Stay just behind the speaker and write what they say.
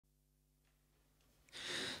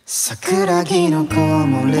桜木の木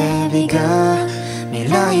漏れ日が未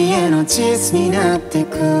来への地図になって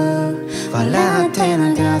く。笑って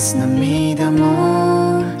流す涙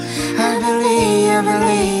も I believe, I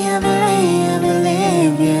believe, I believe, I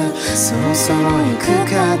believe, yeah. そろそろ行く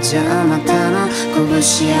か、じゃあまたな。拳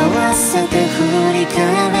合わせて振り返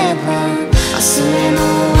れば明日への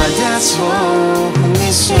私を踏み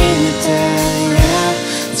しめて、yeah.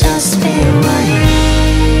 Just feel right.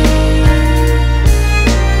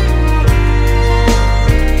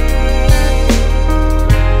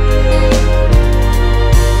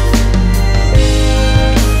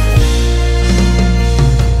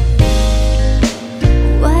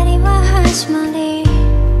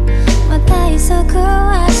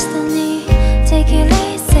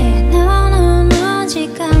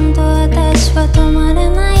止まれ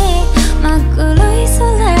ない真っ黒い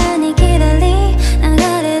空にきらり流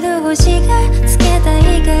れる星がつけた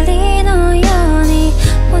光のように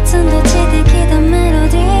ポツンと落ちてきたメロ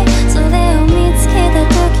ディー、それを見つけた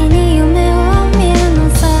時に夢を見るの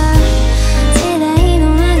さ。時代の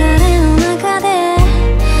流れの中で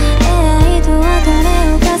出会いと別れ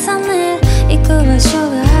を重ねる。行く場所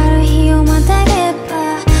がある日をまたげば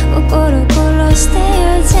心殺して言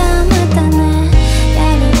う、じゃあまたね。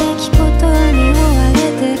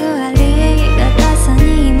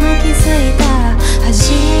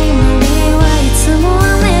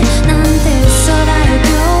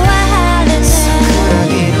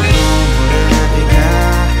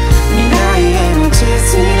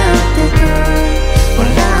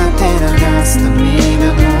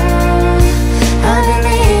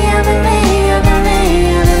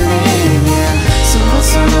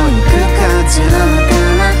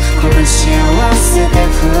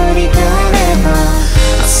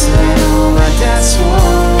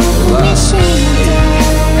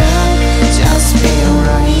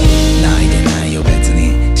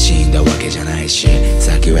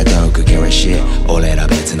俺ら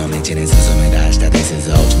別の道に進み出した This is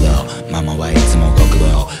outlaw ママはいつも国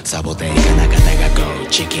道サボっていかなかったが Go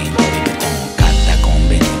チキンとリベトン買ったコン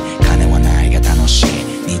ビニ金はないが楽しい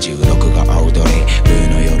26が大通り冬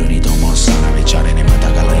の夜に灯す花火チャレにま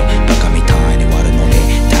たがりバカみたいに割るのに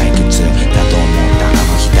退屈だと思ったあ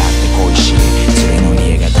の日だって恋しい連れの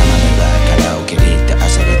家が玉ねばカラオケに行って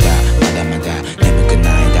遊べたまだまだ眠く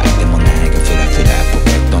ないだってもないがフラフラポ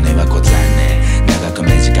ケットには小残念長く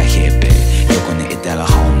短い日々横にいたら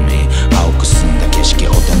ホーミー青く澄んだ景色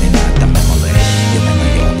音になったメモリー夢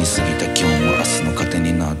のように過ぎた今日も明日の糧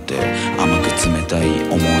になって甘く冷たい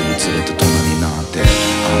思いを連れて隣になってあ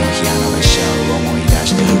の日あの列車を思い出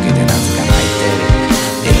して老けてなぜか泣いてる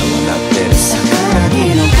笑ってる桜木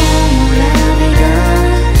の木漏れ日が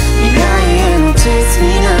未来への地図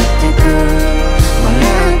になってく。笑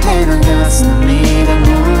って流す涙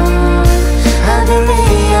も I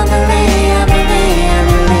believe, I believe, I believe, I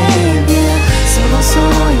believe, yeah. そろそろ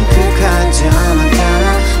行くか、じゃあまたな。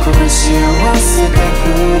拳合わせて振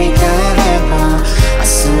り返れば明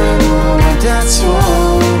日への私を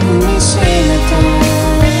踏みしめて、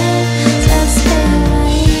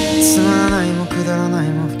つまらないもくだらない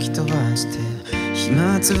も吹き飛ばして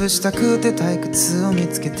暇つぶしたくて退屈を見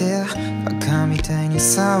つけてバカみたいに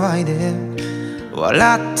騒いで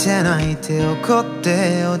笑って泣いて怒っ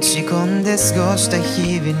て落ち込んで過ごした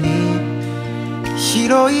日々に拾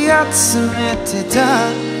い集めてた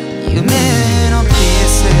夢のピー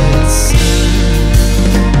ス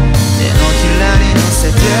手のひらに乗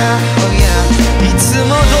せて、oh yeah、 いつも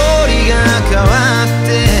通りが変わって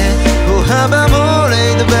歩幅もレ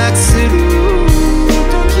イドバックする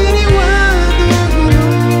時にはどう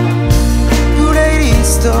のプレイリス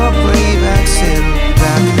トをプレイバックしてる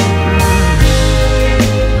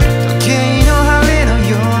時計の針の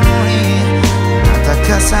ようにまた重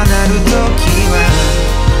なる時は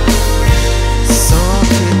そうき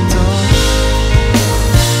っと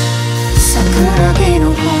桜木の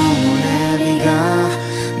木漏れ日が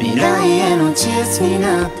未来への地図に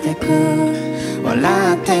なってく。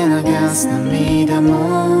笑って流す涙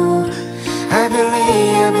も I believe,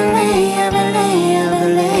 I believe, I believe, I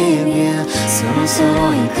believe, yeah. そろそろ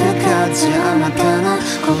行くか、じゃあまたな。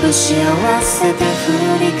拳合わせて振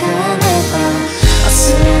り返れば